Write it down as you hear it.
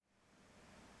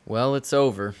Well, it's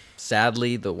over.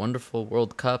 Sadly, the wonderful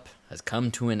World Cup has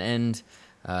come to an end.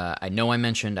 I know I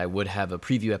mentioned I would have a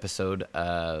preview episode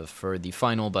for the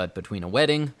final, but between a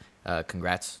wedding,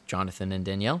 congrats, Jonathan and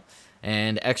Danielle,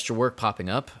 and extra work popping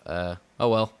up, oh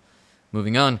well,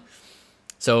 moving on.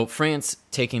 So, France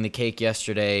taking the cake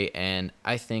yesterday, and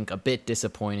I think a bit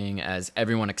disappointing as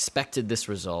everyone expected this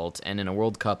result, and in a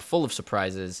World Cup full of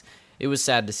surprises, it was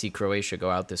sad to see Croatia go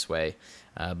out this way,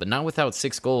 but not without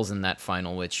 6 goals in that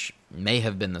final, which may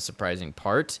have been the surprising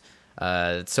part.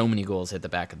 So many goals hit the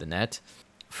back of the net.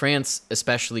 France,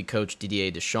 especially coach Didier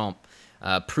Deschamps,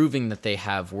 proving that they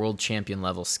have world champion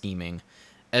level scheming.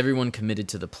 Everyone committed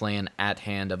to the plan at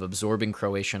hand of absorbing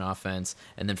Croatian offense,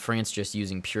 and then France just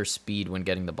using pure speed when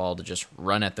getting the ball to just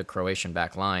run at the Croatian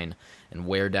back line and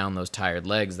wear down those tired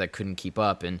legs that couldn't keep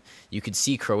up. And you could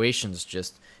see Croatians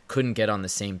just couldn't get on the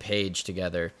same page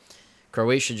together.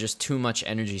 Croatia just too much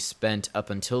energy spent up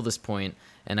until this point,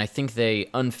 and I think they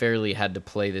unfairly had to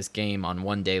play this game on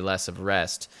 1 day less of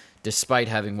rest, despite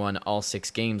having won all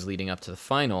 6 games leading up to the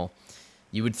final.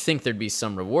 You would think there'd be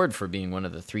some reward for being one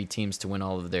of the 3 teams to win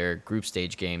all of their group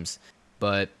stage games,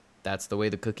 but that's the way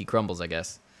the cookie crumbles, I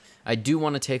guess. I do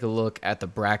want to take a look at the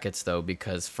brackets, though,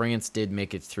 because France did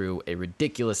make it through a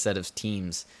ridiculous set of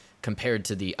teams compared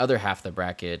to the other half of the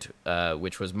bracket,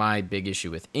 which was my big issue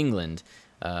with England.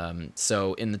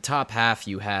 So in the top half,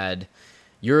 you had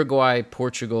Uruguay,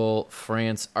 Portugal,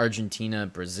 France, Argentina,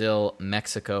 Brazil,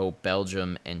 Mexico,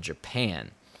 Belgium, and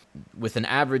Japan, with an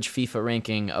average FIFA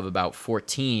ranking of about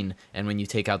 14, and when you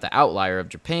take out the outlier of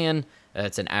Japan,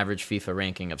 it's an average FIFA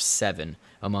ranking of 7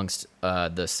 amongst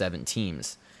the 7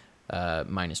 teams,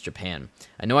 minus Japan.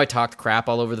 I know I talked crap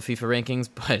all over the FIFA rankings,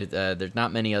 but there's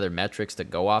not many other metrics to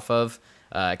go off of,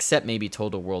 except maybe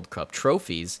total World Cup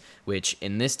trophies, which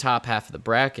in this top half of the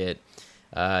bracket,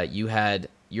 you had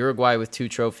Uruguay with 2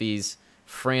 trophies,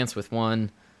 France with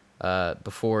 1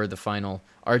 before the final,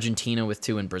 Argentina with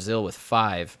 2, and Brazil with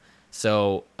 5.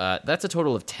 So that's a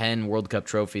total of 10 World Cup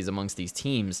trophies amongst these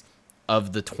teams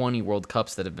of the 20 World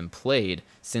Cups that have been played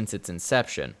since its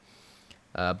inception.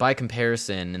 By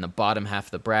comparison, in the bottom half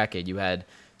of the bracket, you had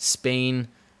Spain,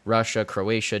 Russia,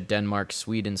 Croatia, Denmark,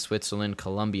 Sweden, Switzerland,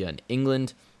 Colombia, and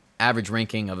England. Average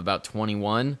ranking of about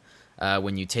 21.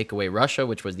 When you take away Russia,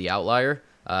 which was the outlier,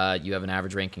 you have an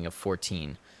average ranking of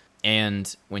 14.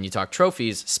 And when you talk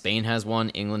trophies, Spain has 1,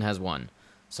 England has 1.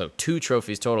 So 2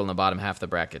 trophies total in the bottom half of the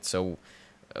bracket. So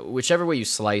whichever way you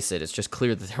slice it, it's just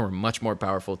clear that there were much more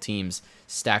powerful teams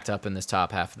stacked up in this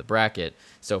top half of the bracket.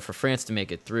 So for France to make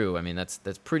it through, I mean, that's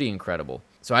pretty incredible.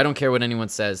 So I don't care what anyone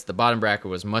says. The bottom bracket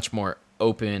was much more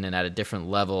open and at a different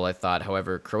level, I thought.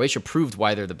 However, Croatia proved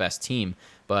why they're the best team.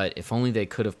 But if only they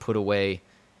could have put away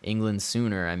England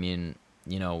sooner. I mean,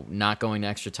 not going to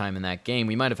extra time in that game,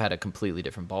 we might have had a completely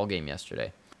different ball game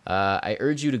yesterday. I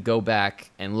urge you to go back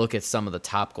and look at some of the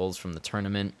top goals from the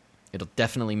tournament. It'll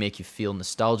definitely make you feel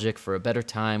nostalgic for a better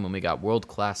time when we got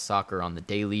world-class soccer on the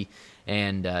daily,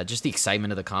 and just the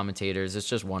excitement of the commentators. It's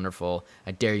just wonderful.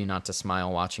 I dare you not to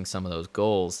smile watching some of those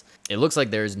goals. It looks like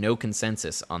there is no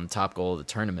consensus on the top goal of the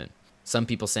tournament. Some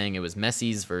people saying it was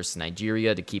Messi's versus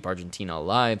Nigeria to keep Argentina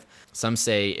alive. Some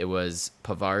say it was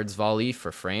Pavard's volley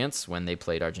for France when they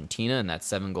played Argentina in that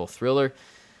 7-goal thriller.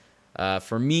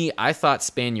 For me, I thought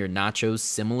Spaniard Nacho's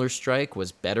similar strike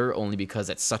was better only because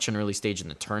at such an early stage in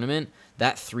the tournament,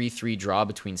 that 3-3 draw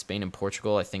between Spain and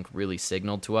Portugal, I think, really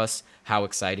signaled to us how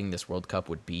exciting this World Cup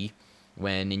would be.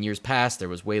 When in years past, there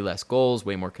was way less goals,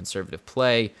 way more conservative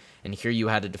play, and here you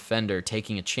had a defender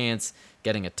taking a chance,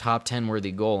 getting a top 10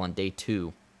 worthy goal on day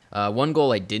 2. One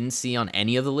goal I didn't see on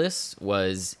any of the lists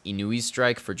was Inui's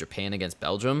strike for Japan against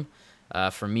Belgium.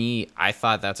 For me, I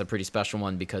thought that's a pretty special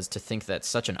one because to think that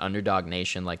such an underdog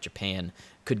nation like Japan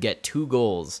could get 2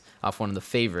 goals off one of the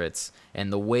favorites,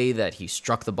 and the way that he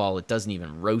struck the ball, it doesn't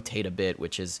even rotate a bit,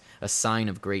 which is a sign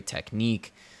of great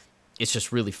technique. It's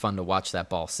just really fun to watch that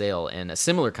ball sail. And a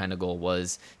similar kind of goal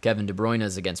was Kevin De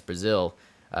Bruyne's against Brazil,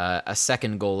 a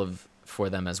second goal for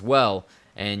them as well.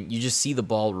 And you just see the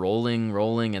ball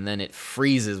rolling, and then it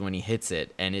freezes when he hits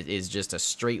it, and it is just a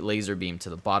straight laser beam to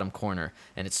the bottom corner,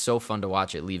 and it's so fun to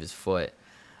watch it leave his foot.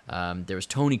 There was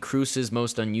Toni Kroos's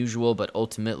most unusual but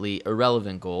ultimately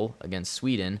irrelevant goal against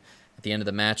Sweden at the end of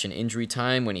the match in injury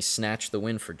time when he snatched the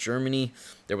win for Germany.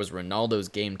 There was Ronaldo's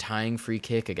game-tying free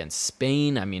kick against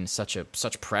Spain. I mean, such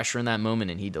pressure in that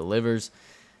moment, and he delivers.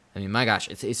 I mean, my gosh,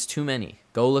 it's too many.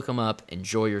 Go look them up.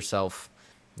 Enjoy yourself.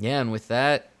 Yeah, and with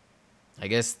that, I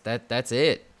guess that's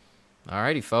it.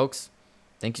 Alrighty, folks.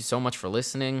 Thank you so much for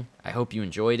listening. I hope you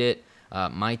enjoyed it.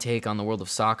 My take on the world of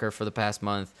soccer for the past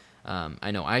month.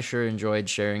 I know I sure enjoyed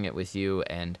sharing it with you,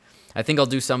 and I think I'll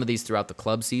do some of these throughout the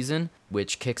club season,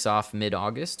 which kicks off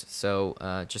mid-August. So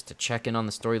just to check in on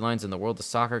the storylines in the world of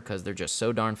soccer, because they're just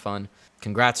so darn fun.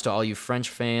 Congrats to all you French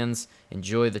fans.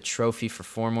 Enjoy the trophy for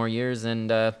 4 more years,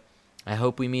 and I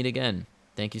hope we meet again.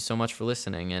 Thank you so much for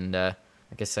listening, and I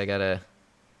guess I got a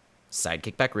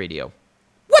Sidekick Back Radio.